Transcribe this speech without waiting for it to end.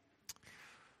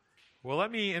Well,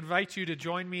 let me invite you to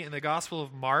join me in the Gospel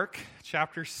of Mark,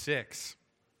 chapter 6.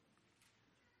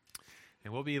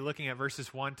 And we'll be looking at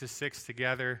verses 1 to 6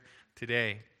 together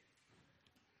today.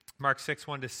 Mark 6,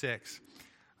 1 to 6.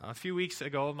 A few weeks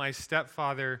ago, my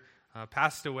stepfather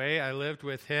passed away. I lived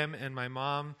with him and my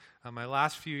mom my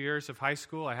last few years of high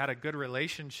school. I had a good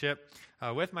relationship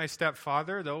with my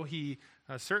stepfather, though he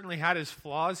certainly had his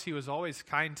flaws. He was always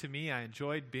kind to me. I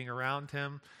enjoyed being around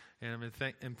him. And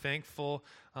I'm thankful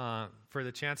for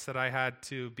the chance that I had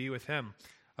to be with him.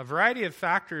 A variety of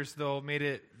factors, though, made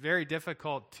it very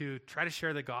difficult to try to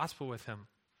share the gospel with him.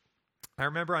 I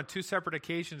remember on two separate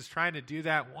occasions trying to do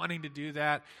that, wanting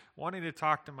to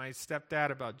talk to my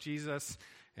stepdad about Jesus.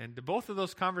 And both of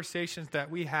those conversations that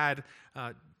we had,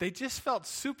 they just felt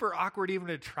super awkward even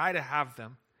to try to have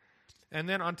them. And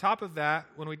then on top of that,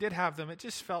 when we did have them, it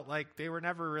just felt like they were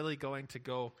never really going to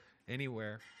go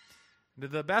anywhere. To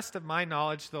the best of my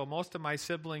knowledge, though, most of my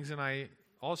siblings and I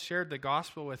all shared the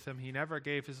gospel with him. He never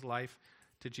gave his life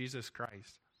to Jesus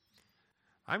Christ.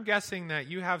 I'm guessing that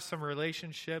you have some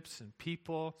relationships and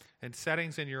people and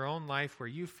settings in your own life where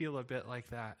you feel a bit like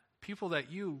that. People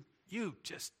that you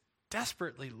just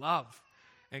desperately love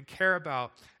and care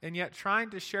about, and yet trying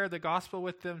to share the gospel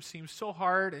with them seems so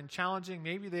hard and challenging.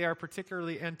 Maybe they are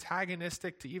particularly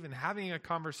antagonistic to even having a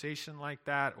conversation like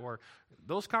that, or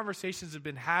those conversations have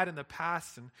been had in the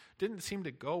past and didn't seem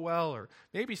to go well, or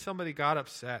maybe somebody got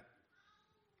upset.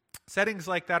 Settings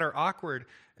like that are awkward,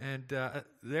 and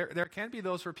there can be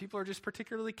those where people are just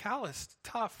particularly calloused,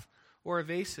 tough, or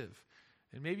evasive.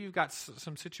 And maybe you've got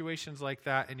some situations like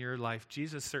that in your life.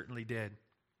 Jesus certainly did.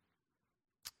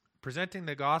 Presenting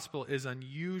the gospel is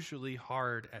unusually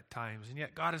hard at times, and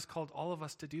yet God has called all of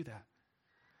us to do that.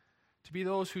 To be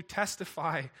those who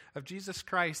testify of Jesus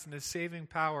Christ and his saving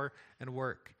power and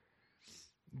work.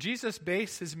 Jesus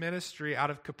based his ministry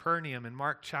out of Capernaum in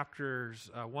Mark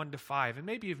chapters 1 to 5. And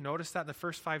maybe you've noticed that in the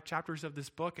first 5 chapters of this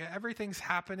book, everything's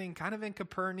happening kind of in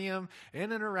Capernaum,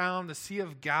 in and around the Sea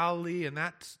of Galilee and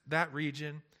that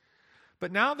region.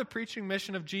 But now the preaching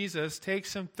mission of Jesus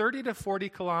takes him 30 to 40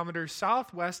 kilometers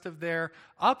southwest of there,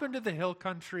 up into the hill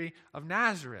country of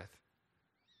Nazareth.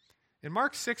 In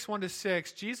Mark 6, 1 to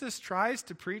 6, Jesus tries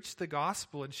to preach the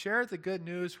gospel and share the good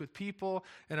news with people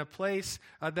in a place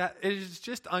that is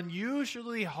just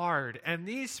unusually hard. And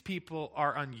these people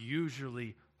are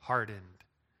unusually hardened.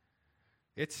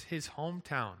 It's his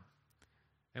hometown.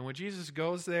 And when Jesus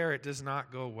goes there, it does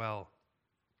not go well.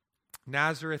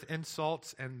 Nazareth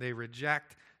insults and they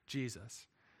reject Jesus.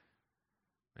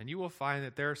 And you will find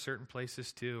that there are certain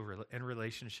places too in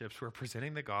relationships where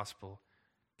presenting the gospel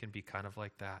can be kind of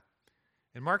like that.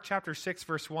 In Mark chapter 6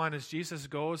 verse 1, as Jesus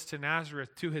goes to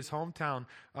Nazareth, to his hometown,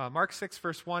 Mark 6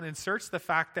 verse 1 inserts the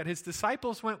fact that his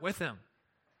disciples went with him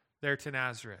there to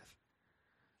Nazareth.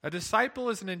 A disciple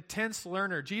is an intense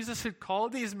learner. Jesus had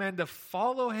called these men to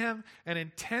follow him and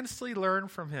intensely learn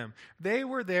from him. They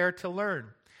were there to learn.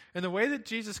 And the way that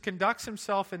Jesus conducts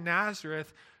himself in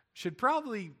Nazareth should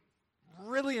probably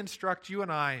really instruct you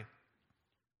and I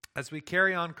as we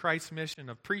carry on Christ's mission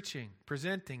of preaching,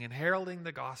 presenting, and heralding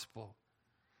the gospel.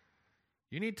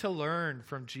 You need to learn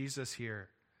from Jesus here.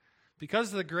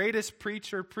 Because the greatest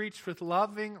preacher preached with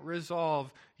loving resolve,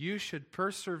 you should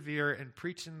persevere in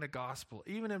preaching the gospel,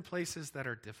 even in places that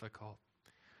are difficult.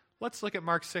 Let's look at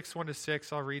Mark 6, 1 to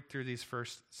 6. I'll read through these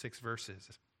first 6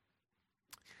 verses.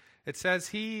 It says,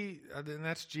 he, and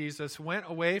that's Jesus, went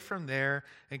away from there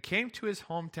and came to his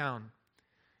hometown,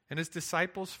 and his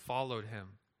disciples followed him.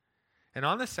 And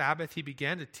on the Sabbath he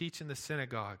began to teach in the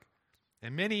synagogue.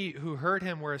 And many who heard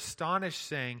him were astonished,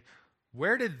 saying,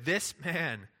 "Where did this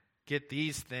man get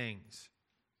these things?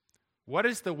 What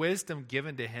is the wisdom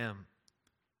given to him?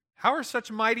 How are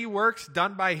such mighty works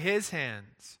done by his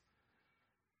hands?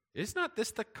 Is not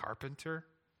this the carpenter,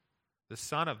 the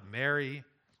son of Mary,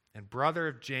 and brother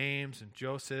of James and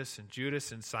Joseph and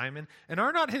Judas and Simon? And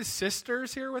are not his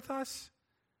sisters here with us?"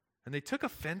 And they took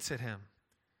offense at him.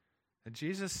 And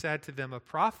Jesus said to them, "A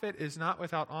prophet is not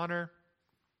without honor,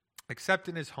 except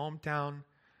in his hometown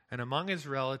and among his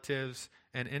relatives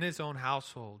and in his own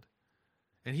household.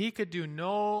 And he could do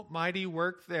no mighty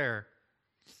work there,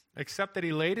 except that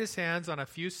he laid his hands on a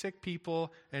few sick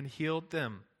people and healed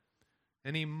them.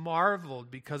 And he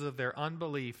marveled because of their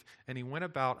unbelief, and he went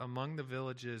about among the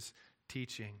villages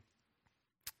teaching."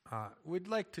 We'd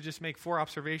like to just make 4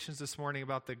 observations this morning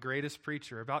about the greatest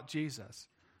preacher, about Jesus.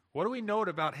 What do we note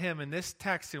about him in this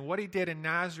text and what he did in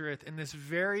Nazareth in this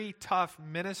very tough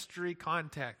ministry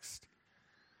context?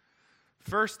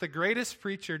 First, the greatest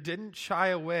preacher didn't shy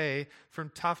away from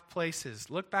tough places.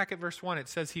 Look back at verse 1. It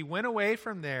says he went away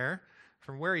from there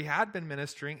from where he had been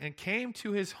ministering and came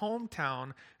to his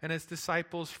hometown, and his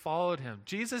disciples followed him.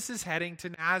 Jesus is heading to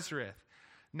Nazareth.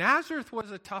 Nazareth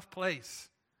was a tough place.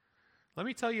 Let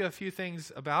me tell you a few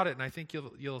things about it, and I think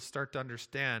you'll start to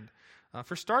understand.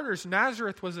 For starters,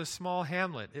 Nazareth was a small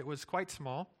hamlet. It was quite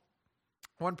small.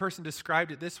 One person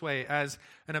described it this way, as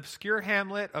an obscure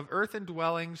hamlet of earthen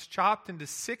dwellings chopped into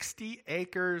 60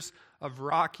 acres of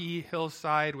rocky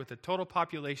hillside with a total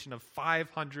population of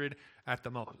 500 at the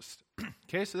most.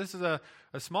 Okay, so this is a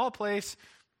small place,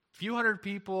 few hundred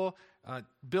people,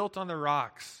 built on the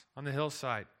rocks on the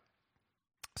hillside.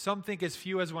 Some think as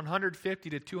few as 150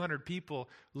 to 200 people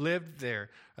lived there.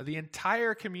 The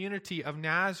entire community of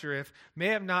Nazareth may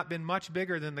have not been much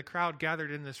bigger than the crowd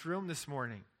gathered in this room this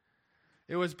morning.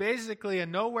 It was basically a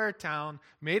nowhere town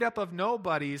made up of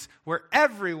nobodies where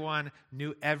everyone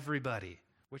knew everybody,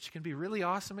 which can be really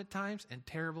awesome at times and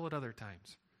terrible at other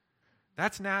times.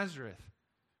 That's Nazareth.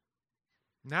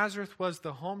 Nazareth was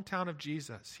the hometown of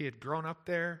Jesus. He had grown up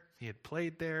there. He had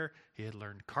played there. He had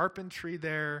learned carpentry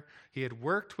there. He had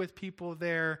worked with people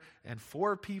there and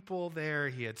for people there.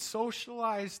 He had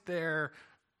socialized there.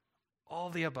 All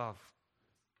the above.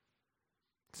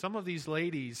 Some of these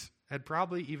ladies had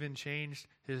probably even changed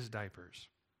his diapers.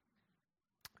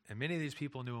 And many of these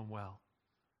people knew him well.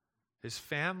 His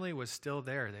family was still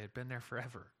there. They had been there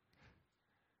forever.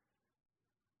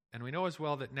 And we know as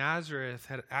well that Nazareth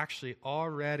had actually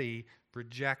already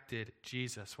rejected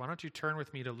Jesus. Why don't you turn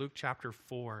with me to Luke chapter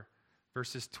 4,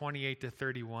 verses 28 to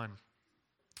 31.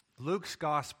 Luke's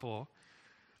gospel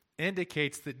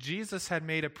indicates that Jesus had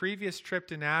made a previous trip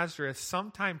to Nazareth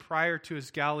sometime prior to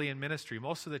his Galilean ministry.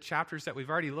 Most of the chapters that we've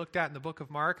already looked at in the book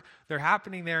of Mark, they're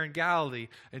happening there in Galilee.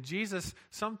 And Jesus,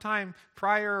 sometime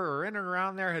prior or in and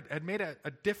around there, had made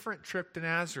a different trip to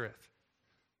Nazareth.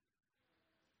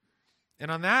 And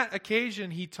on that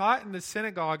occasion, he taught in the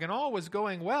synagogue, and all was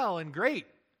going well and great,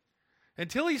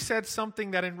 until he said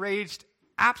something that enraged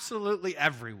absolutely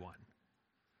everyone.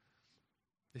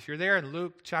 If you're there in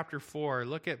Luke chapter 4,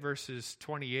 look at verses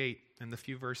 28 and the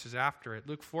few verses after it.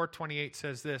 Luke 4:28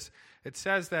 says this. It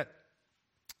says that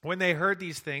when they heard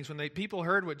these things, when the people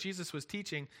heard what Jesus was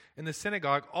teaching in the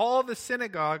synagogue, all in the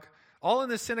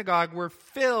synagogue were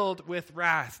filled with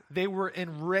wrath. They were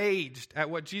enraged at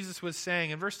what Jesus was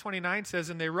saying. And verse 29 says,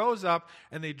 and they rose up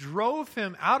and they drove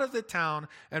him out of the town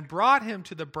and brought him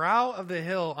to the brow of the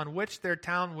hill on which their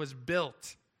town was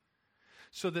built,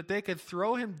 so that they could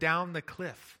throw him down the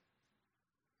cliff.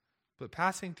 But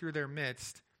passing through their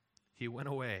midst, he went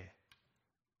away.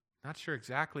 Not sure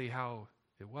exactly how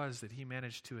it was that he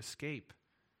managed to escape,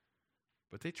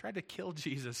 but they tried to kill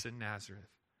Jesus in Nazareth.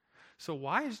 So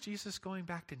why is Jesus going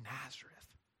back to Nazareth?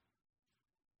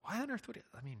 Why on earth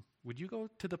would you go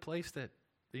to the place that,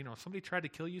 if somebody tried to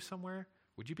kill you somewhere,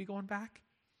 would you be going back?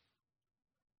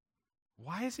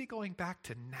 Why is he going back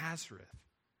to Nazareth?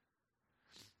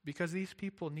 Because these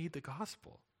people need the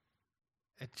gospel,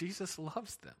 and Jesus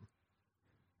loves them.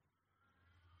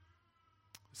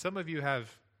 Some of you have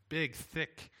big,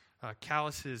 thick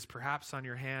calluses perhaps on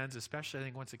your hands, especially I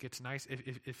think once it gets nice,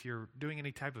 if you're doing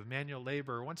any type of manual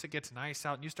labor, or once it gets nice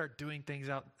out and you start doing things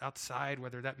outside,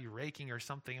 whether that be raking or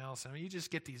something else, you just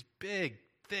get these big,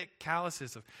 thick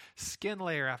calluses of skin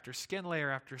layer after skin layer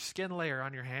after skin layer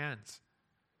on your hands.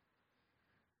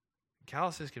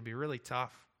 Calluses can be really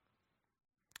tough.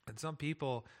 And some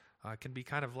people can be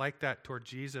kind of like that toward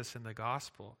Jesus and the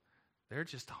gospel. They're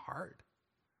just hard.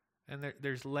 And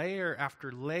there's layer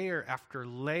after layer after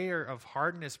layer of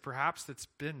hardness, perhaps that's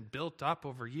been built up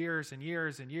over years and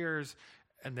years and years,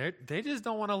 and they just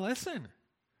don't want to listen.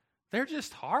 They're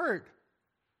just hard.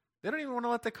 They don't even want to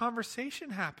let the conversation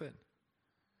happen.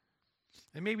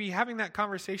 And maybe having that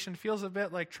conversation feels a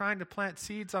bit like trying to plant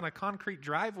seeds on a concrete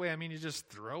driveway. You just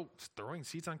throwing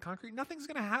seeds on concrete. Nothing's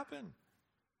going to happen.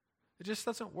 It just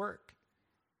doesn't work.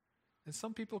 And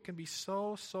some people can be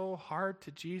so hard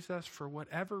to Jesus for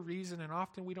whatever reason, and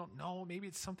often we don't know. Maybe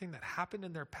it's something that happened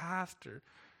in their past,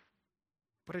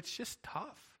 but it's just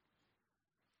tough.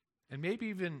 And maybe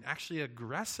even actually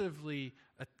aggressively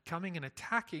coming and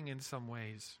attacking in some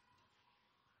ways.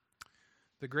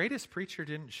 The greatest preacher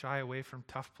didn't shy away from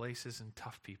tough places and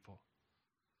tough people.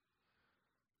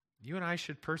 You and I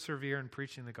should persevere in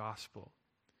preaching the gospel.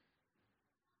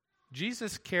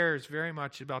 Jesus cares very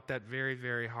much about that very,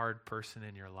 very hard person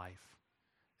in your life.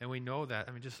 And we know that.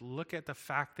 Just look at the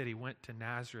fact that he went to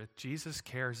Nazareth. Jesus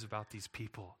cares about these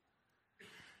people.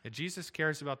 And Jesus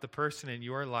cares about the person in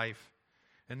your life.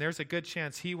 And there's a good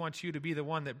chance he wants you to be the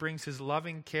one that brings his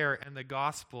loving care and the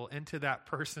gospel into that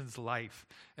person's life.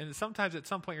 And sometimes at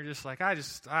some point you're just like, I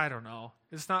don't know.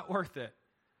 It's not worth it.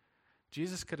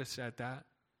 Jesus could have said that.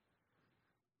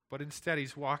 But instead,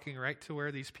 he's walking right to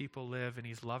where these people live, and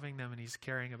he's loving them, and he's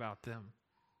caring about them,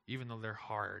 even though they're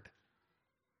hard.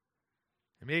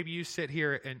 And maybe you sit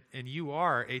here and you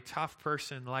are a tough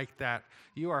person like that.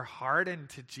 You are hardened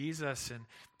to Jesus and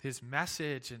his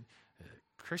message and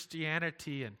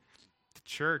Christianity and the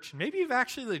church. Maybe you've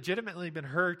actually legitimately been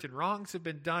hurt and wrongs have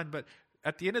been done, but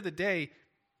at the end of the day,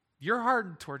 you're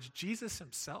hardened towards Jesus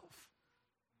himself.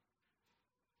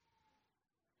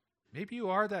 Maybe you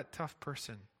are that tough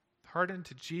person, hardened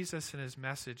to Jesus and his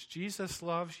message. Jesus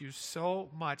loves you so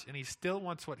much, and he still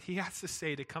wants what he has to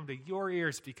say to come to your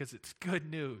ears because it's good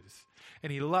news.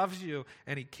 And he loves you,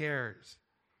 and he cares.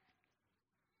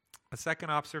 A second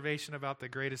observation about the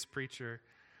greatest preacher.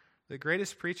 The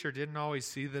greatest preacher didn't always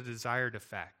see the desired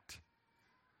effect.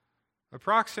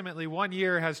 Approximately 1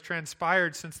 year has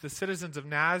transpired since the citizens of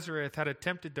Nazareth had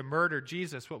attempted to murder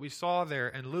Jesus, what we saw there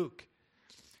in Luke.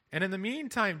 And in the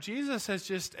meantime, Jesus has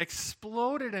just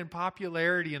exploded in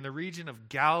popularity in the region of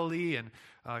Galilee and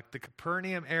the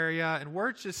Capernaum area. And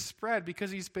word just spread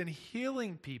because he's been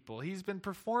healing people. He's been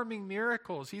performing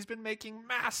miracles. He's been making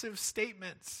massive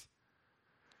statements.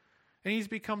 And he's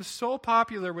become so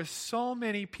popular with so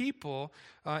many people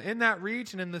in that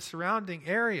region, in the surrounding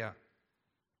area.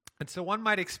 And so one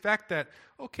might expect that,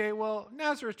 okay, well,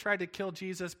 Nazareth tried to kill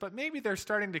Jesus, but maybe they're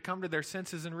starting to come to their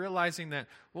senses and realizing that,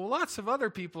 well, lots of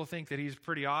other people think that he's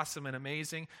pretty awesome and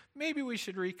amazing. Maybe we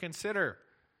should reconsider.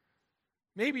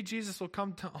 Maybe Jesus will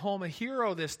come home a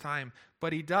hero this time,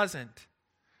 but he doesn't.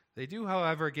 They do,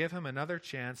 however, give him another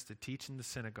chance to teach in the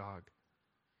synagogue.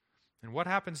 And what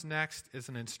happens next is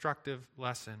an instructive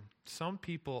lesson. Some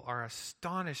people are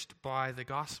astonished by the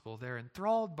gospel. They're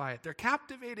enthralled by it. They're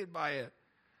captivated by it.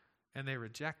 And they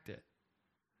reject it.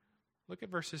 Look at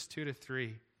verses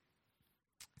 2-3. It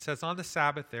says, on the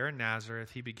Sabbath there in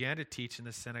Nazareth, he began to teach in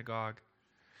the synagogue.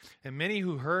 And many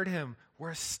who heard him were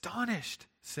astonished,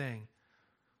 saying,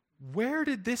 where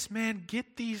did this man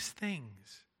get these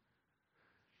things?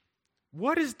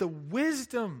 What is the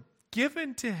wisdom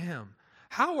given to him?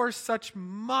 How are such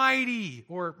mighty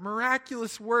or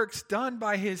miraculous works done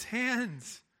by his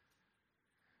hands?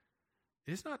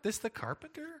 Is not this the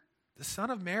carpenter, the son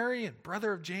of Mary and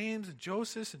brother of James and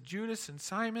Joseph and Judas and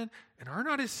Simon? And are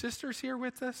not his sisters here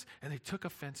with us? And they took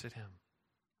offense at him.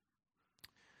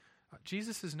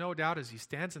 Jesus is no doubt, as he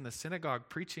stands in the synagogue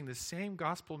preaching the same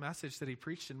gospel message that he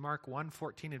preached in Mark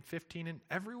 1:14 and 15 and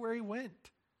everywhere he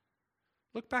went.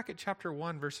 Look back at chapter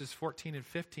 1, verses 14 and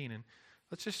 15, and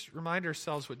let's just remind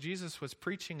ourselves what Jesus was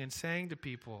preaching and saying to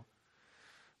people.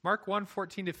 Mark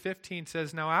 1:14-15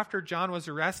 says, now after John was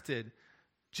arrested,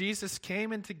 Jesus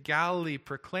came into Galilee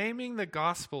proclaiming the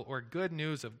gospel or good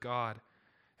news of God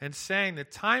and saying, the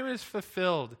time is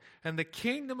fulfilled and the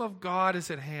kingdom of God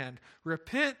is at hand.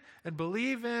 Repent and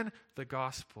believe in the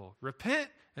gospel. Repent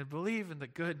and believe in the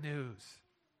good news.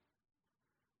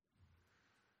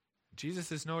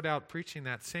 Jesus is no doubt preaching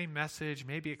that same message,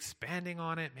 maybe expanding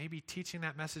on it, maybe teaching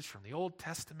that message from the Old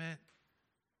Testament.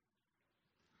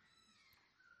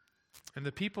 And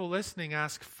the people listening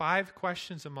ask 5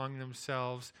 questions among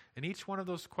themselves, and each one of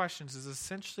those questions is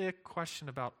essentially a question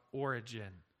about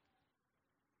origin.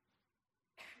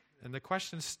 And the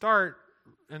questions start,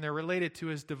 and they're related to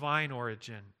his divine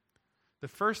origin. The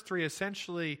first 3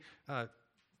 essentially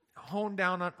hone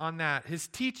down on that. His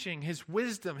teaching, his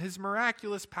wisdom, his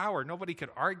miraculous power. Nobody could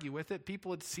argue with it.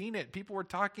 People had seen it. People were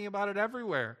talking about it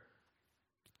everywhere.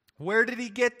 Where did he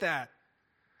get that?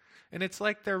 And it's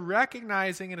like they're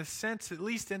recognizing, in a sense, at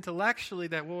least intellectually,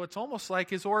 that, well, it's almost like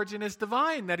his origin is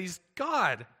divine, that he's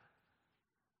God.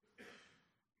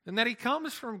 And that he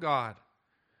comes from God.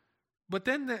 But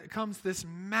then there comes this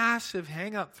massive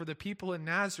hang-up for the people in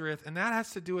Nazareth, and that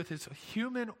has to do with his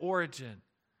human origin.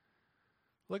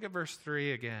 Look at verse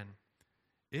 3 again.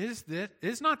 Is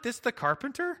not this the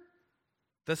carpenter,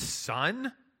 the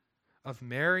son of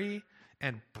Mary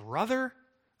and brother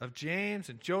of James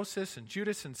and Joseph and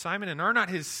Judas and Simon, and are not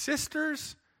his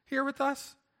sisters here with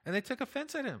us? And they took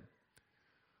offense at him.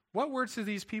 What words do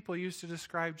these people use to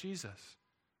describe Jesus?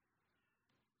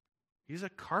 He's a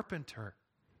carpenter.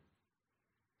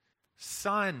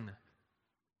 Son,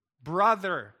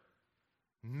 brother,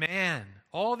 man.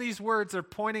 All these words are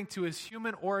pointing to his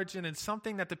human origin and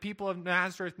something that the people of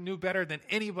Nazareth knew better than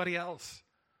anybody else.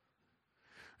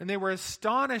 And they were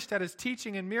astonished at his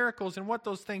teaching and miracles and what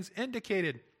those things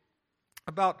indicated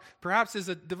about perhaps his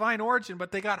divine origin,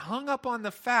 but they got hung up on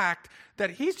the fact that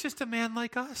he's just a man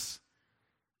like us.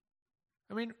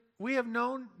 I mean, we have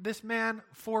known this man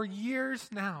for years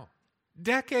now,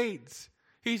 decades.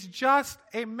 He's just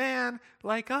a man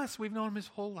like us. We've known him his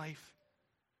whole life.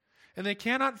 And they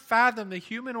cannot fathom the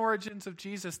human origins of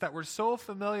Jesus that were so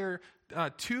familiar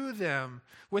to them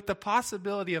with the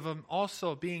possibility of him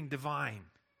also being divine.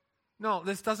 No,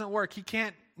 this doesn't work. He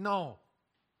can't, no.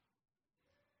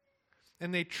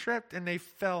 And they tripped and they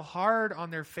fell hard on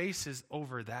their faces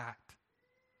over that.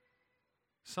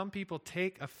 Some people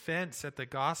take offense at the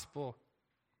gospel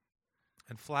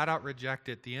and flat out reject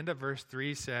it. The end of verse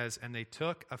 3 says, and they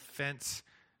took offense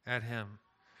at him.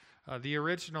 The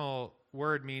original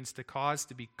word means to cause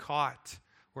to be caught,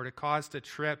 or to cause to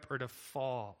trip or to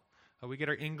fall. We get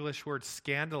our English word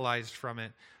scandalized from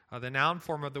it. The noun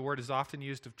form of the word is often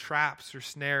used of traps or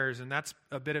snares, and that's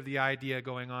a bit of the idea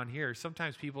going on here.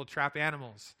 Sometimes people trap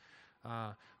animals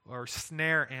or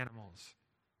snare animals.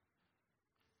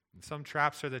 And some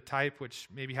traps are the type which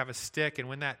maybe have a stick, and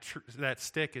when that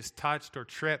stick is touched or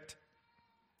tripped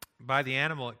by the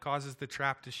animal, it causes the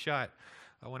trap to shut.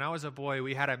 When I was a boy,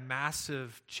 we had a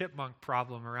massive chipmunk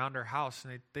problem around our house,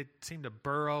 and they seemed to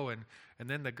burrow, and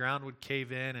then the ground would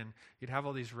cave in, and you'd have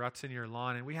all these ruts in your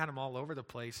lawn, and we had them all over the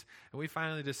place. And we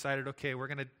finally decided, okay,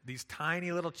 these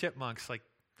tiny little chipmunks, like,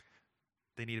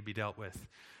 they need to be dealt with.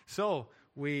 So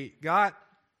we got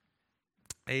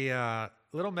a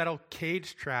little metal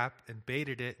cage trap and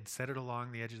baited it and set it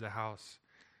along the edge of the house.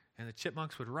 And the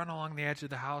chipmunks would run along the edge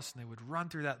of the house, and they would run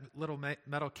through that little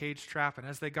metal cage trap. And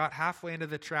as they got halfway into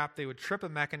the trap, they would trip a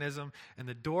mechanism, and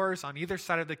the doors on either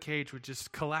side of the cage would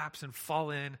just collapse and fall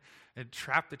in and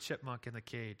trap the chipmunk in the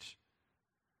cage.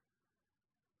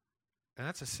 And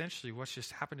that's essentially what's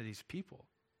just happened to these people.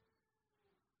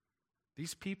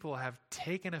 These people have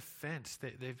taken offense.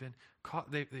 They've been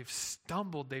caught. They've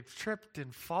stumbled. They've tripped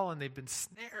and fallen. They've been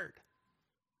snared.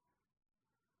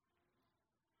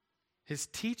 His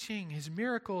teaching, his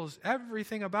miracles,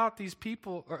 everything about these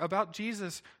people, or about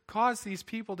Jesus, caused these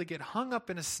people to get hung up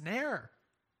in a snare.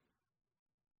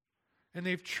 And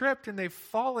they've tripped and they've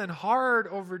fallen hard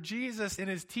over Jesus and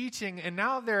his teaching, and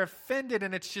now they're offended,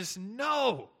 and it's just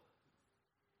no.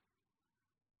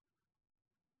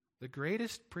 The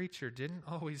greatest preacher didn't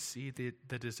always see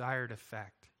the desired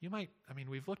effect.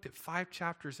 We've looked at 5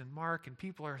 chapters in Mark, and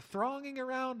people are thronging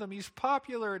around him. He's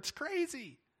popular. It's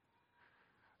crazy.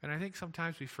 And I think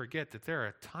sometimes we forget that there are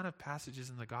a ton of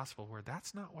passages in the gospel where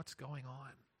that's not what's going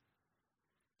on.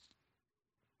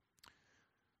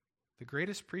 The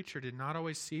greatest preacher did not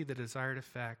always see the desired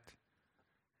effect.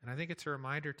 And I think it's a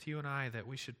reminder to you and I that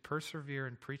we should persevere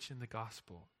in preaching the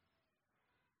gospel.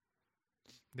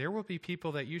 There will be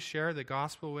people that you share the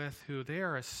gospel with who they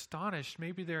are astonished,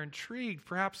 maybe they're intrigued,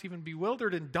 perhaps even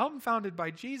bewildered and dumbfounded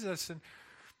by Jesus,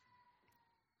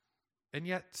 and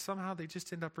yet somehow they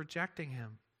just end up rejecting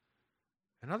him.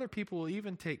 And other people will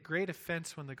even take great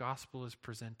offense when the gospel is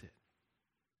presented.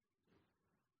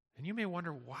 And you may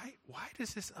wonder, why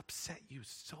does this upset you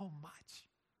so much?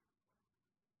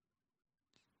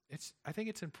 I think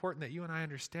it's important that you and I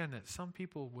understand that some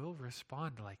people will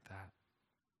respond like that.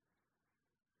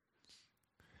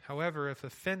 However, if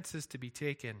offense is to be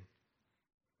taken,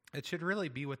 it should really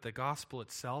be with the gospel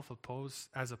itself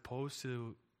as opposed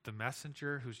to the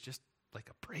messenger who's just like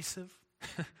abrasive.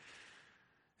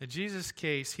 In Jesus'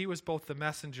 case, he was both the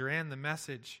messenger and the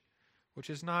message, which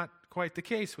is not quite the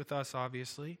case with us,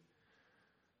 obviously.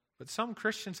 But some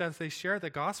Christians, as they share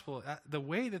the gospel, the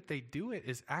way that they do it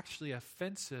is actually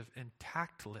offensive and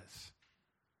tactless.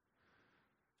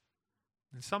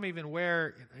 And some even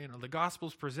where the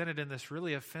gospel's presented in this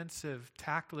really offensive,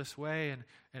 tactless way,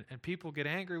 and people get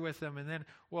angry with them, and then,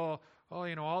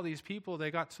 all these people,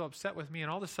 they got so upset with me, and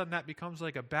all of a sudden that becomes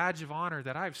like a badge of honor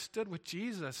that I've stood with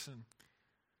Jesus, and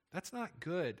that's not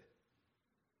good.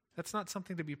 That's not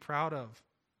something to be proud of.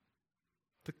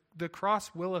 The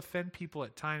cross will offend people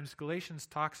at times. Galatians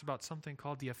talks about something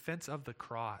called the offense of the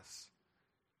cross.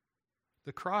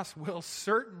 The cross will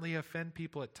certainly offend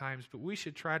people at times, but we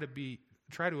should try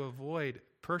to avoid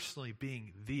personally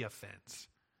being the offense.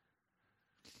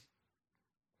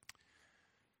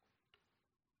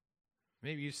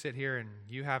 Maybe you sit here and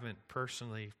you haven't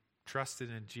personally trusted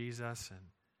in Jesus and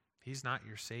he's not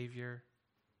your Savior.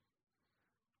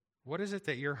 What is it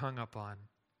that you're hung up on?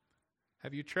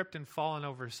 Have you tripped and fallen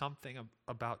over something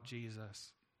about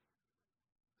Jesus?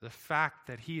 The fact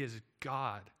that he is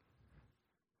God.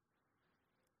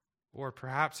 Or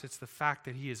perhaps it's the fact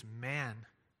that he is man.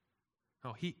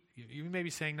 No, you may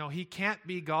be saying, no, he can't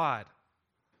be God.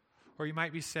 Or you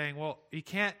might be saying, well, he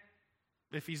can't,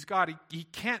 if he's God, he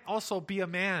can't also be a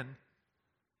man.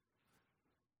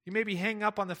 You may be hanging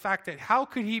up on the fact that how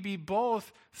could he be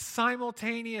both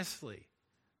simultaneously?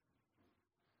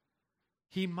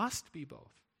 He must be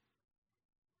both.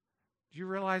 Do you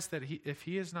realize that if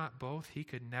he is not both, he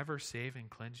could never save and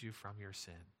cleanse you from your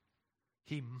sin?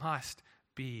 He must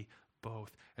be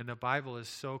both. And the Bible is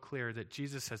so clear that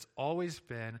Jesus has always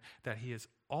been, that he has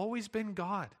always been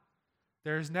God.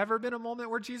 There has never been a moment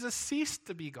where Jesus ceased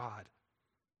to be God.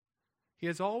 He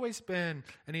has always been,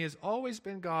 and he has always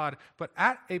been God. But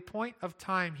at a point of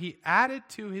time, he added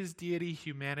to his deity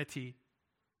humanity.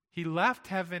 He left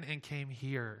heaven and came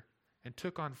here and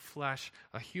took on flesh,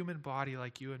 a human body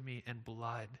like you and me, and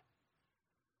blood.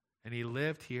 And he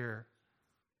lived here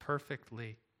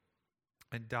perfectly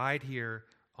and died here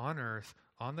on earth,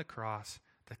 on the cross,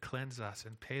 to cleanse us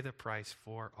and pay the price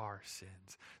for our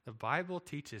sins. The Bible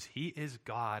teaches he is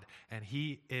God and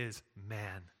he is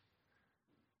man.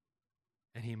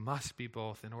 And he must be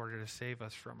both in order to save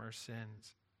us from our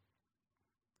sins.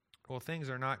 Well, things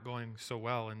are not going so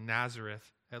well in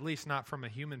Nazareth, at least not from a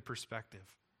human perspective.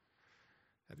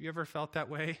 Have you ever felt that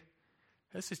way?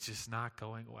 This is just not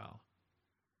going well.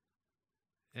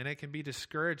 And it can be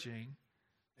discouraging,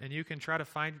 and you can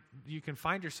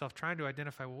find yourself trying to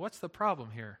identify, well, what's the problem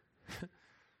here?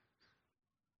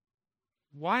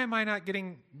 Why am I not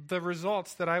getting the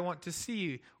results that I want to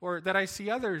see or that I see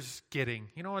others getting?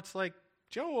 You know, it's like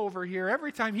Joe over here,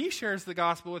 every time he shares the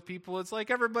gospel with people, it's like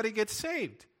everybody gets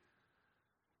saved.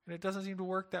 And it doesn't seem to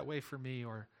work that way for me.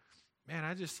 Or, man,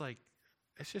 it's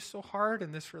just so hard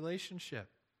in this relationship.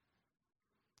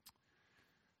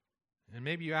 And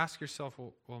maybe you ask yourself,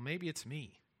 well, maybe it's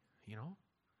me, you know?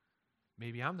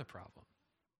 Maybe I'm the problem.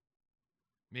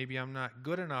 Maybe I'm not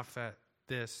good enough at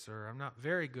this, or I'm not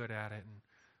very good at it.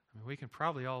 And we can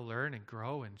probably all learn and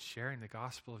grow in sharing the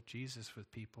gospel of Jesus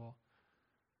with people.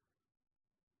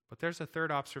 But there's a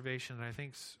third observation that I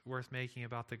think is worth making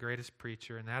about the greatest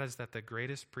preacher, and that is that the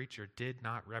greatest preacher did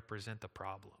not represent the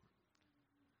problem.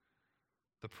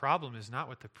 The problem is not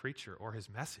with the preacher or his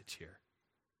message here.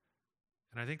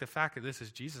 And I think the fact that this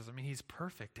is Jesus, he's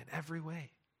perfect in every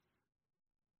way.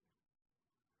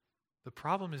 The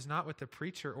problem is not with the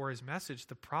preacher or his message.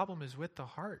 The problem is with the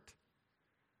heart.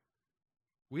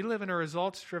 We live in a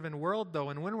results-driven world, though,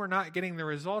 and when we're not getting the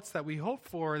results that we hope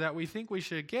for, that we think we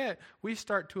should get, we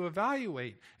start to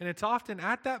evaluate. And it's often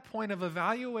at that point of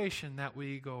evaluation that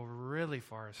we go really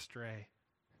far astray.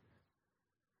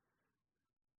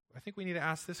 I think we need to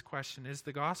ask this question: is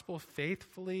the gospel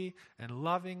faithfully and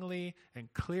lovingly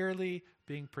and clearly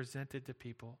being presented to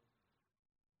people?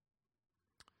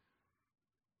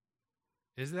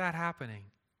 Is that happening?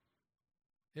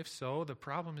 If so, the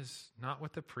problem is not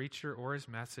with the preacher or his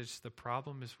message. The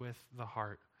problem is with the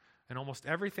heart. And almost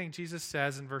everything Jesus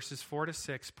says in verses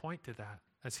 4-6 point to that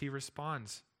as he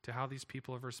responds to how these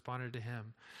people have responded to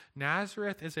him.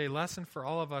 Nazareth is a lesson for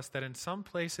all of us that in some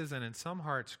places and in some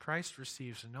hearts, Christ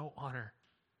receives no honor.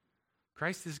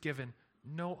 Christ is given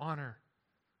no honor.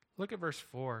 Look at verse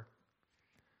 4.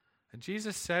 And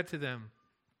Jesus said to them,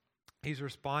 he's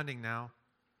responding now,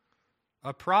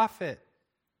 a prophet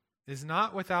is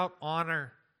not without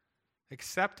honor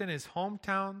except in his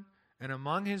hometown and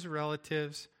among his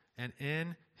relatives and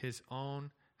in his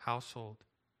own household.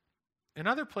 In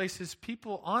other places,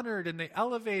 people honored and they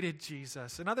elevated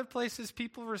Jesus. In other places,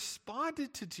 people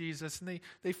responded to Jesus and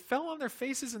they fell on their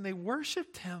faces and they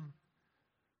worshiped him.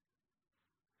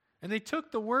 And they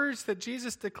took the words that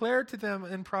Jesus declared to them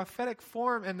in prophetic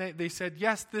form and they said,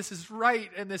 yes, this is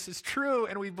right and this is true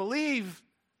and we believe.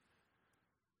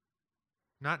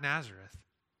 Not Nazareth.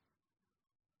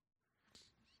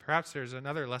 Perhaps there's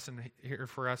another lesson here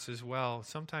for us as well.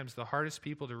 Sometimes the hardest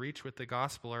people to reach with the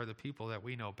gospel are the people that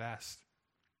we know best.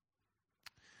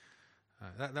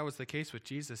 That was the case with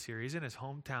Jesus here. He's in his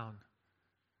hometown.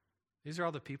 These are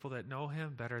all the people that know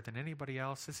him better than anybody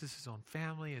else. This is his own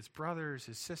family, his brothers,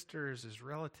 his sisters, his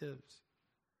relatives.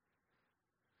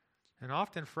 And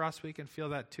often for us, we can feel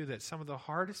that too, that some of the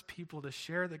hardest people to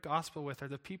share the gospel with are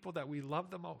the people that we love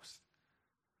the most.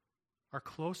 Our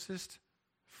closest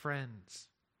friends,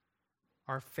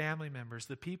 our family members,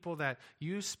 the people that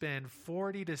you spend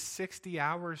 40 to 60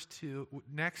 hours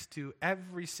next to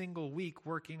every single week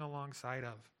working alongside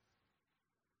of.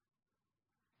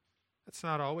 That's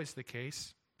not always the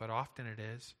case, but often it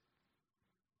is.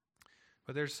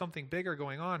 But there's something bigger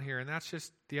going on here, and that's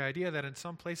just the idea that in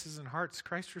some places and hearts,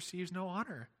 Christ receives no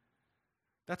honor.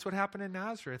 That's what happened in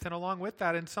Nazareth. And along with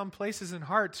that, in some places and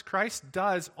hearts, Christ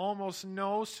does almost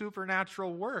no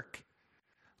supernatural work.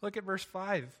 Look at verse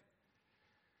 5.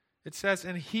 It says,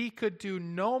 and he could do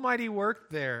no mighty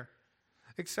work there,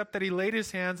 except that he laid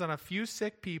his hands on a few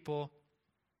sick people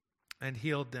and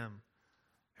healed them.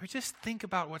 Just think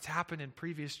about what's happened in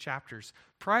previous chapters.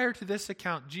 Prior to this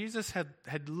account, Jesus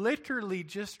had literally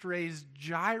just raised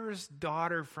Jairus'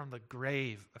 daughter from the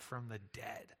grave, from the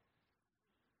dead.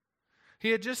 He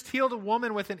had just healed a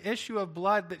woman with an issue of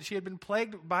blood that she had been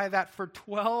plagued by that for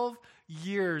 12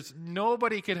 years.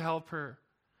 Nobody could help her,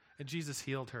 and Jesus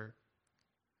healed her.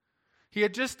 He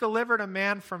had just delivered a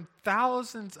man from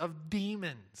thousands of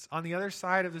demons on the other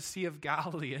side of the Sea of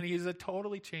Galilee, and he's a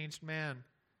totally changed man.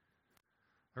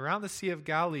 Around the Sea of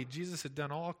Galilee, Jesus had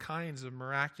done all kinds of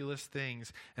miraculous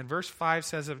things. And verse 5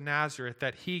 says of Nazareth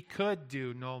that he could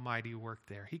do no mighty work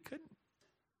there. He couldn't.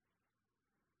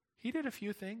 He did a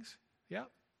few things, yeah,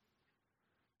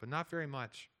 but not very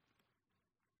much.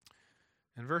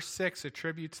 And verse 6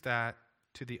 attributes that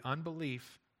to the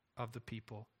unbelief of the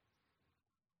people.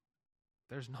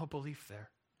 There's no belief there.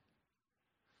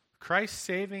 Christ's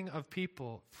saving of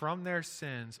people from their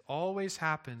sins always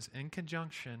happens in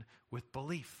conjunction with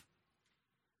belief.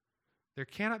 There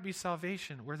cannot be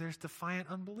salvation where there's defiant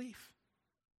unbelief.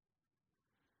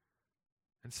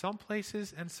 In some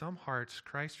places and some hearts,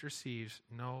 Christ receives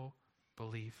no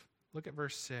belief. Look at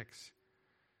verse 6.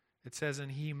 It says,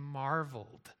 and he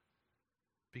marveled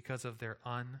because of their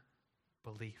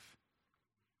unbelief.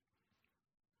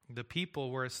 The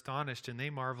people were astonished and they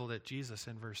marveled at Jesus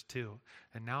in verse 2.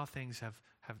 And now things have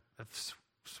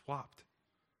swapped.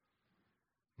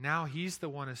 Now he's the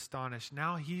one astonished.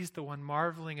 Now he's the one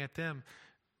marveling at them.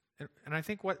 And I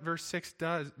think what verse 6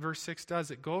 does,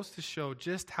 it goes to show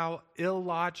just how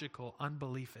illogical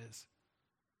unbelief is.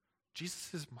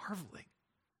 Jesus is marveling.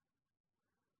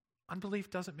 Unbelief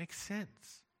doesn't make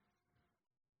sense.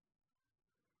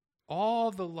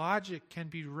 All the logic can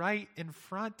be right in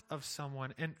front of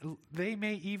someone, and they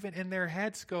may even in their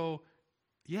heads go,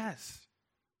 yes,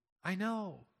 I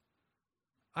know.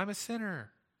 I'm a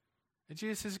sinner, and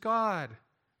Jesus is God,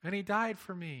 and he died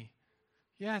for me.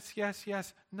 Yes, yes,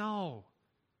 yes. No.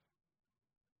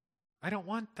 I don't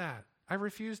want that. I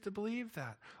refuse to believe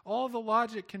that. All the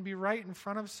logic can be right in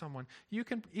front of someone. You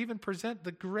can even present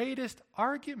the greatest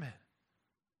argument,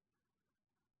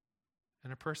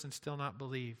 and a person still not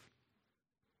believe.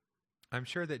 I'm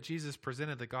sure that Jesus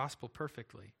presented the gospel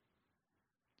perfectly,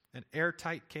 an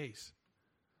airtight case,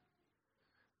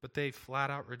 but they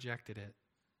flat out rejected it.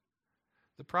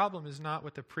 The problem is not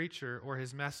with the preacher or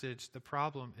his message. The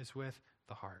problem is with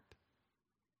the heart.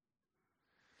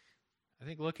 I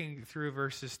think looking through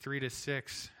verses 3 to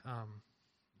 6,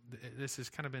 this has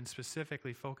kind of been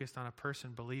specifically focused on a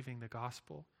person believing the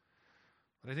gospel.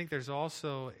 But I think there's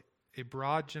also a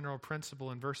broad general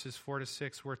principle in verses 4 to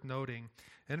 6 worth noting.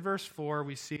 In verse 4,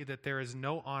 we see that there is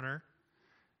no honor.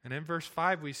 And in verse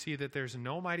 5, we see that there's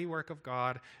no mighty work of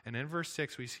God. And in verse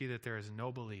 6, we see that there is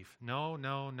no belief. No,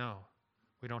 no, no.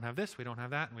 We don't have this, we don't have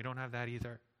that, and we don't have that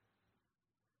either.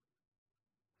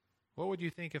 What would you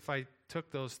think if I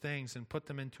took those things and put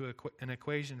them into an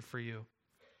equation for you?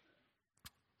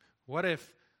 What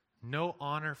if no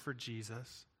honor for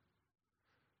Jesus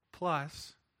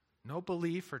plus no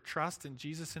belief or trust in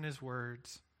Jesus and his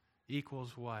words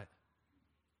equals what?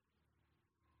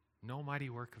 No mighty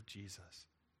work of Jesus.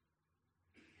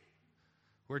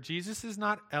 Where Jesus is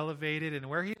not elevated and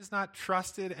where he is not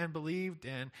trusted and believed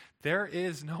in, there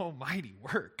is no mighty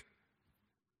work.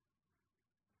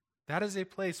 That is a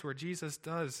place where Jesus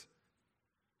does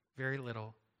very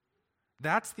little.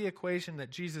 That's the equation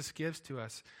that Jesus gives to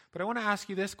us. But I want to ask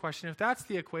you this question. If that's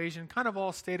the equation, kind of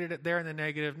all stated it there in the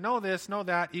negative, no this, no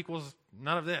that equals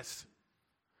none of this.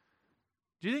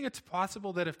 Do you think it's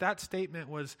possible that if that statement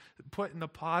was put in the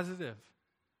positive,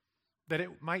 that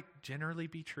it might generally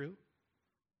be true?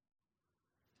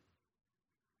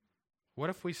 What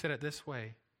if we said it this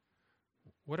way?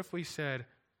 What if we said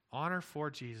honor for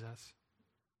Jesus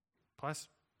plus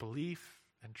belief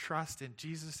and trust in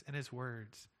Jesus and his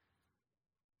words?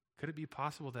 Could it be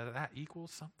possible that that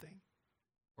equals something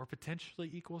or potentially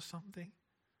equals something?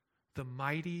 The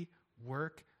mighty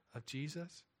work of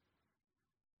Jesus?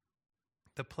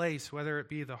 The place, whether it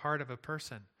be the heart of a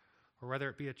person or whether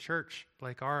it be a church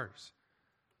like ours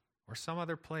or some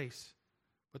other place,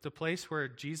 but the place where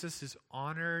Jesus is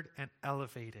honored and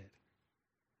elevated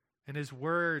and his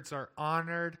words are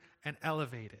honored and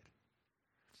elevated.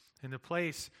 In the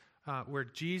place where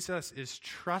Jesus is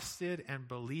trusted and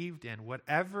believed in.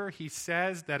 Whatever he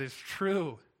says, that is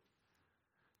true.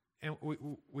 And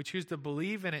we choose to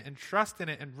believe in it and trust in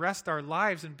it and rest our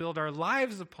lives and build our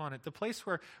lives upon it. The place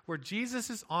where Jesus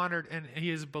is honored and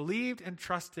he is believed and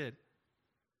trusted.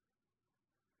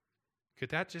 Could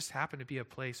that just happen to be a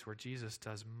place where Jesus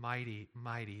does mighty,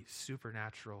 mighty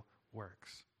supernatural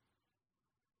works?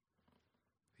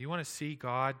 You want to see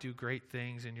God do great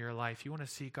things in your life. You want to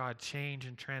see God change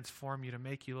and transform you to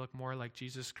make you look more like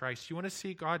Jesus Christ. You want to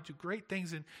see God do great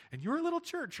things in your little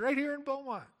church right here in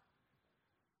Beaumont.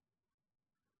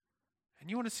 And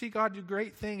you want to see God do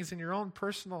great things in your own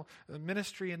personal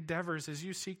ministry endeavors as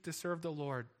you seek to serve the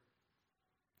Lord.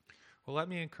 Well, let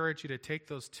me encourage you to take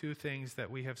those two things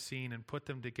that we have seen and put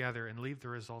them together and leave the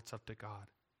results up to God.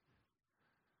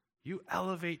 You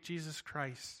elevate Jesus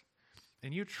Christ,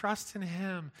 and you trust in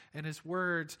Him and His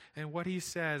words and what He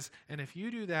says. And if you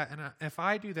do that, and if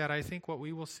I do that, I think what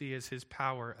we will see is His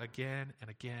power again and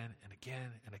again and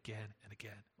again and again and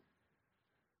again.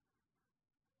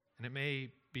 And it may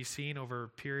be seen over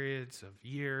periods of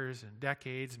years and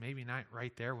decades, maybe not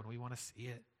right there when we want to see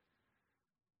it.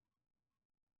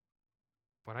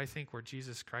 But I think where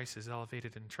Jesus Christ is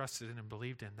elevated and trusted in and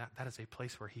believed in, that is a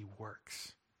place where He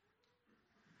works.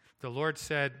 The Lord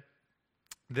said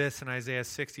this in Isaiah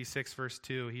 66, verse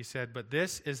 2. He said, "But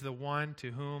this is the one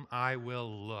to whom I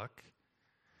will look,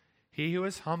 he who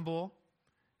is humble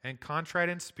and contrite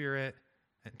in spirit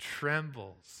and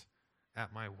trembles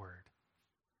at my word."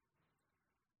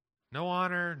 No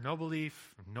honor, no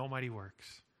belief, no mighty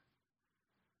works.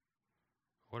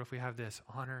 What if we have this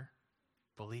honor,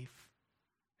 belief,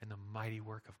 and the mighty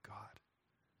work of God?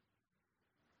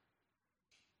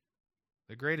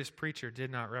 The greatest preacher did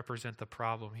not represent the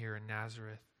problem here in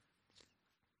Nazareth.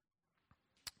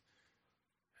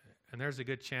 And there's a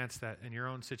good chance that in your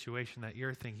own situation that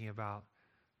you're thinking about,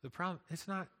 the problem, it's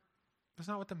not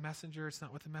with the messenger, it's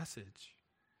not with the message.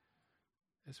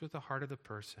 It's with the heart of the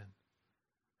person.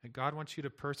 And God wants you to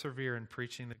persevere in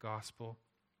preaching the gospel.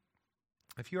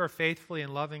 If you are faithfully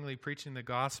and lovingly preaching the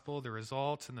gospel, the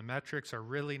results and the metrics are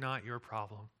really not your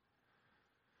problem.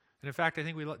 And in fact, I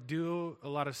think we do a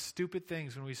lot of stupid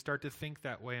things when we start to think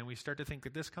that way, and we start to think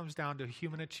that this comes down to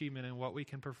human achievement and what we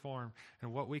can perform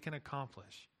and what we can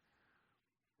accomplish.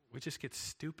 We just get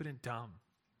stupid and dumb.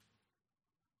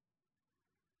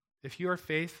 If you are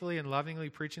faithfully and lovingly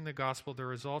preaching the gospel, the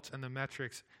results and the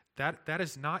metrics, that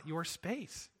is not your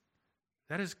space.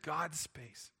 That is God's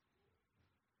space.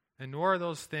 And nor are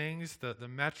those things, the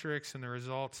metrics and the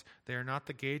results, they are not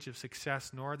the gauge of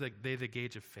success, nor are they the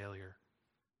gauge of failure.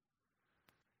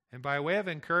 And by way of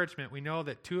encouragement, we know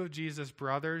that two of Jesus'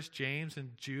 brothers, James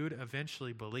and Jude,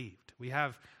 eventually believed. We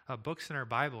have books in our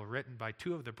Bible written by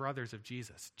two of the brothers of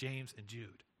Jesus, James and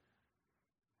Jude.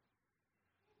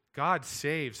 God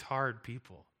saves hard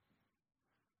people.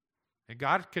 And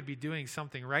God could be doing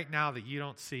something right now that you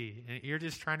don't see. And you're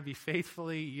just trying to be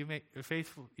you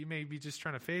may be just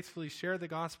trying to faithfully share the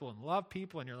gospel and love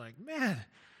people, and you're like, man,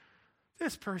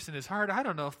 this person is hard. I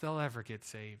don't know if they'll ever get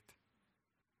saved.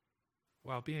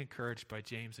 Well, be encouraged by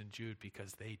James and Jude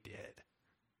because they did.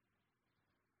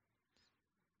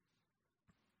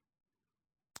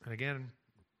 And again,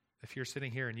 if you're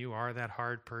sitting here and you are that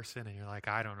hard person and you're like,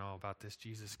 I don't know about this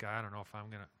Jesus guy. I don't know if I'm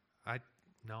going to.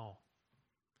 No.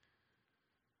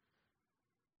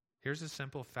 Here's a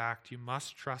simple fact. You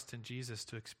must trust in Jesus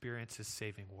to experience His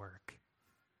saving work.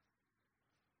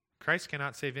 Christ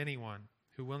cannot save anyone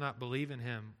who will not believe in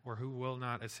Him or who will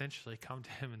not essentially come to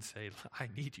Him and say, I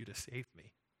need you to save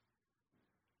me.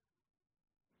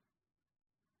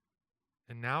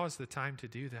 And now is the time to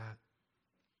do that.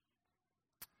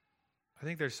 I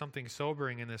think there's something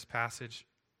sobering in this passage.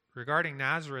 Regarding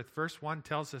Nazareth, verse 1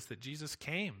 tells us that Jesus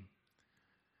came.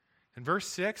 And verse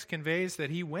 6 conveys that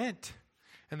He went.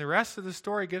 And the rest of the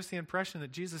story gives the impression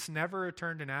that Jesus never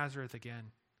returned to Nazareth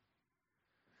again.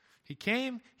 He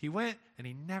came, He went, and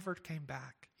He never came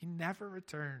back. He never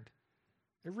returned.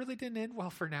 It really didn't end well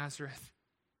for Nazareth.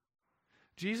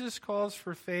 Jesus calls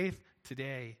for faith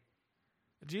today.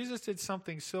 Jesus did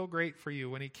something so great for you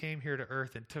when He came here to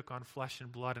earth and took on flesh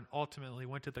and blood and ultimately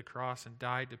went to the cross and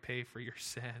died to pay for your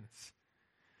sins.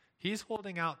 He's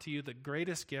holding out to you the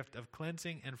greatest gift of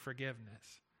cleansing and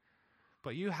forgiveness.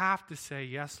 But you have to say,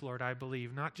 yes, Lord, I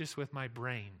believe, not just with my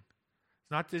brain. It's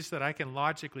not just that I can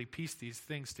logically piece these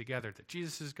things together, that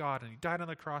Jesus is God and He died on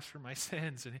the cross for my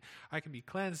sins and I can be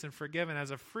cleansed and forgiven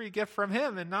as a free gift from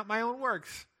Him and not my own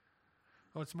works.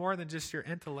 Oh, it's more than just your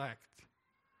intellect.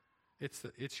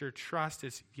 It's your trust.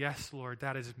 It's, yes, Lord,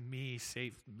 that is me.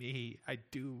 Save me. I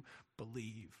do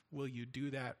believe. Will you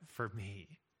do that for me?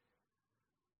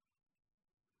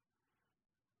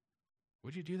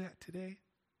 Would you do that today?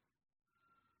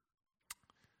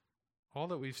 All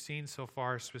that we've seen so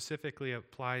far specifically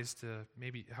applies to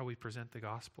maybe how we present the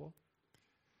gospel,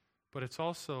 but it's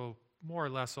also more or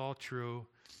less all true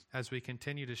as we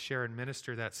continue to share and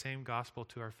minister that same gospel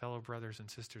to our fellow brothers and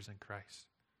sisters in Christ.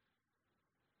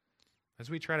 As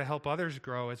we try to help others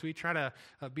grow, as we try to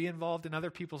be involved in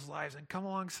other people's lives and come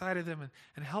alongside of them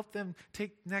and help them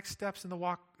take next steps in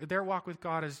their walk with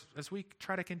God as we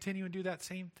try to continue and do that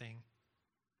same thing.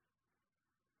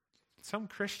 some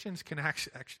Christians can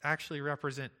actually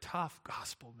represent tough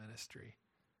gospel ministry.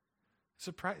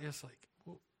 Surprise! It's like,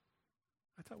 well,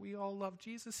 I thought we all loved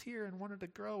Jesus here and wanted to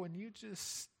grow, and you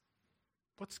just,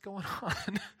 what's going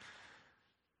on?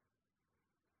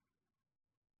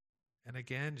 And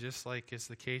again, just like is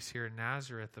the case here in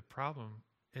Nazareth, the problem,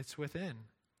 it's within.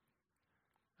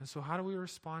 And so how do we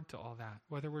respond to all that?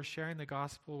 Whether we're sharing the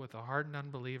gospel with a hardened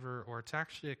unbeliever or it's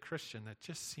actually a Christian that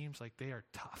just seems like they are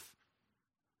tough.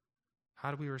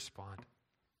 How do we respond?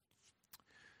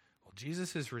 Well,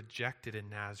 Jesus is rejected in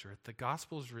Nazareth. The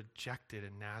gospel is rejected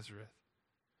in Nazareth.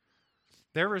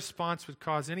 Their response would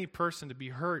cause any person to be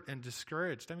hurt and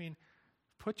discouraged. I mean,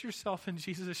 put yourself in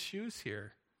Jesus' shoes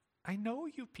here. I know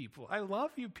you people. I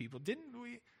love you people. Didn't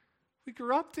we? We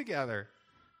grew up together.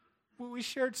 We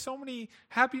shared so many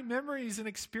happy memories and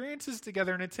experiences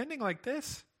together and attending like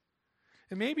this.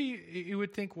 And maybe you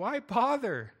would think, why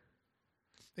bother?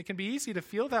 It can be easy to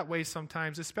feel that way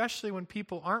sometimes, especially when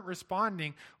people aren't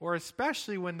responding or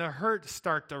especially when the hurts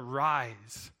start to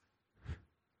rise.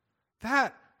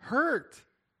 That hurt.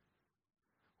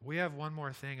 We have one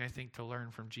more thing, I think, to learn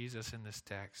from Jesus in this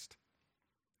text.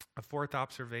 A fourth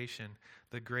observation,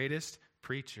 the greatest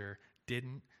preacher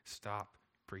didn't stop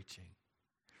preaching.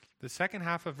 The second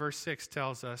half of verse 6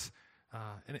 tells us,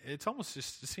 and it's almost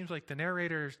just, it seems like the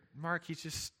narrator, Mark, he's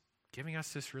just giving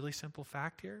us this really simple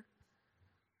fact here.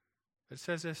 It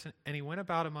says this, and he went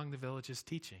about among the villages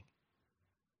teaching.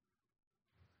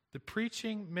 The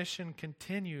preaching mission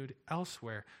continued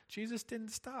elsewhere. Jesus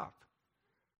didn't stop.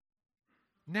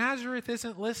 Nazareth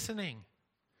isn't listening.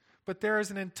 But there is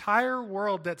an entire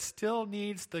world that still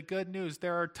needs the good news.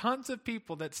 There are tons of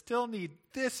people that still need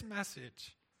this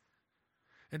message.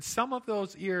 And some of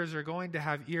those ears are going to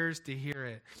have ears to hear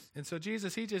it. And so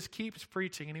Jesus, he just keeps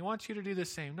preaching, and he wants you to do the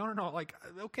same. No. Like,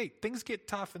 okay, things get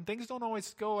tough, and things don't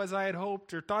always go as I had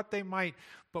hoped or thought they might,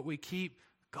 but we keep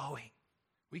going.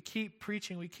 We keep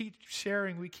preaching. We keep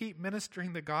sharing. We keep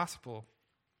ministering the gospel.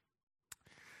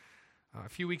 A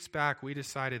few weeks back, we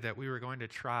decided that we were going to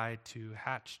try to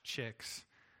hatch chicks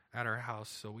at our house.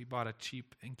 So we bought a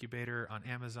cheap incubator on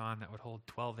Amazon that would hold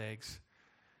 12 eggs.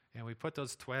 And we put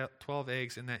those 12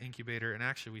 eggs in that incubator, and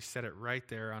actually we set it right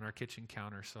there on our kitchen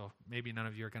counter. So maybe none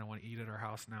of you are going to want to eat at our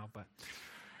house now. But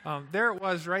there it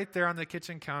was right there on the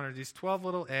kitchen counter, these 12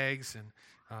 little eggs and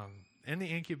in the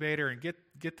incubator, and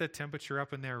get the temperature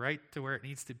up in there right to where it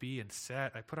needs to be and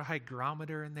set. I put a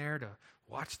hygrometer in there to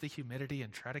watch the humidity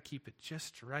and try to keep it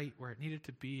just right where it needed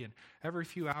to be. And every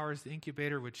few hours, the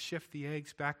incubator would shift the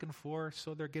eggs back and forth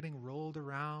so they're getting rolled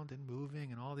around and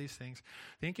moving and all these things.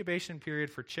 The incubation period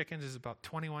for chickens is about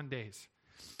 21 days.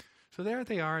 So there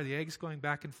they are, the eggs going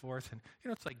back and forth. And,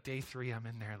 it's like day 3, I'm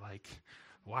in there like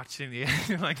watching the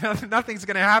eggs. Like nothing's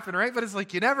going to happen, right? But it's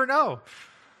like you never know.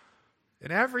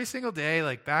 And every single day,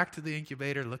 like back to the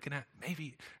incubator, looking at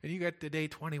maybe, and you get to day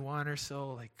 21 or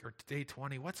so, or to day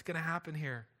 20, what's going to happen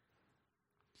here?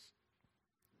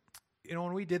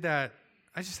 When we did that,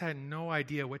 I just had no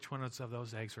idea which one of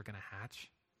those eggs were going to hatch.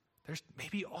 There's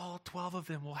maybe all 12 of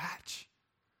them will hatch.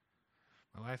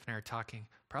 My wife and I are talking,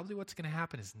 probably what's going to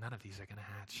happen is none of these are going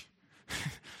to hatch.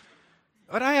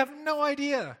 But I have no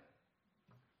idea.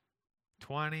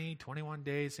 20, 21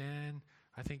 days in,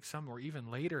 I think some were even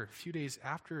later, a few days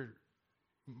after.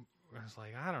 I was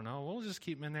like, I don't know, we'll just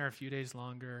keep them in there a few days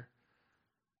longer.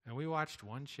 And we watched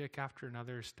one chick after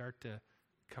another start to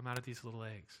come out of these little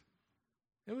eggs.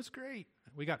 It was great.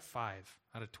 We got 5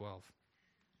 out of 12.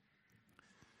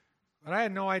 But I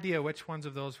had no idea which ones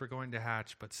of those were going to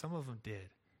hatch, but some of them did.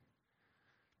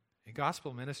 And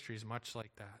gospel ministry is much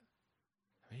like that.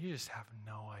 I mean, you just have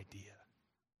no idea.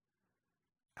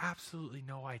 Absolutely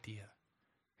no idea.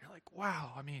 You're like,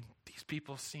 wow, I mean, these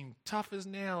people seem tough as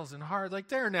nails and hard. Like,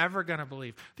 they're never going to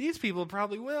believe. These people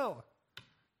probably will.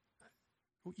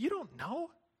 You don't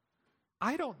know.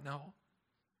 I don't know.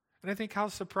 And I think how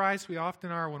surprised we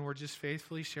often are when we're just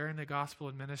faithfully sharing the gospel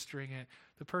and ministering it.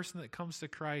 The person that comes to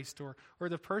Christ or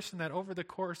the person that over the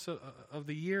course of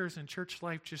the years in church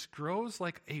life just grows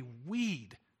like a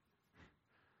weed.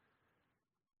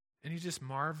 And you just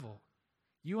marvel.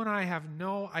 You and I have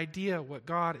no idea what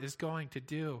God is going to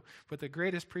do. But the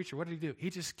greatest preacher, what did he do? He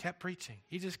just kept preaching.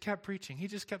 He just kept preaching. He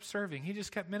just kept serving. He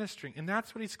just kept ministering. And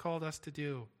that's what he's called us to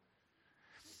do.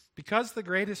 Because the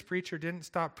greatest preacher didn't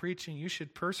stop preaching, you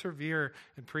should persevere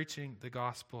in preaching the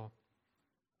gospel.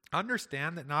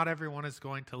 Understand that not everyone is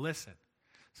going to listen.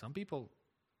 Some people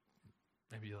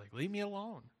maybe like, leave me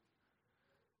alone.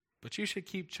 But you should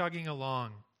keep chugging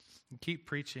along and keep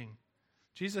preaching.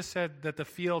 Jesus said that the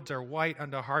fields are white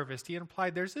unto harvest. He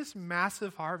implied there's this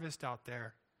massive harvest out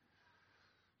there.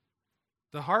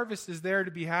 The harvest is there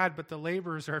to be had, but the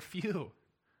laborers are few.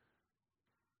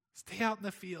 Stay out in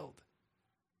the field.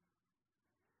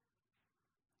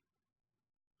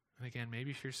 And again,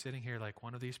 maybe if you're sitting here like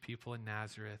one of these people in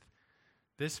Nazareth,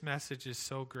 this message is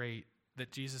so great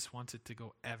that Jesus wants it to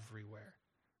go everywhere.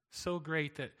 So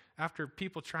great that after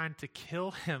people trying to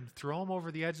kill him, throw him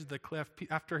over the edge of the cliff,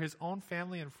 after his own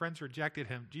family and friends rejected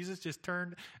him, Jesus just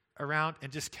turned around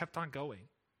and just kept on going.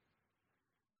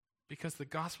 Because the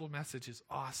gospel message is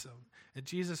awesome. And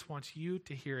Jesus wants you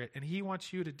to hear it. And he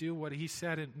wants you to do what he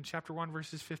said in chapter 1,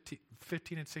 verses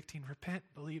 15 and 16. Repent,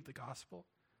 believe the gospel.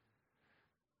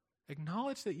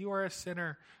 Acknowledge that you are a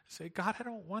sinner. Say, God, I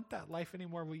don't want that life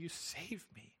anymore. Will you save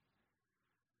me?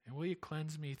 And will you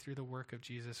cleanse me through the work of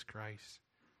Jesus Christ?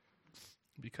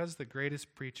 Because the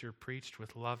greatest preacher preached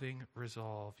with loving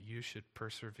resolve, you should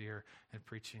persevere in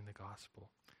preaching the gospel.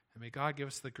 And may God give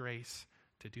us the grace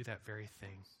to do that very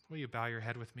thing. Will you bow your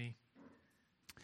head with me?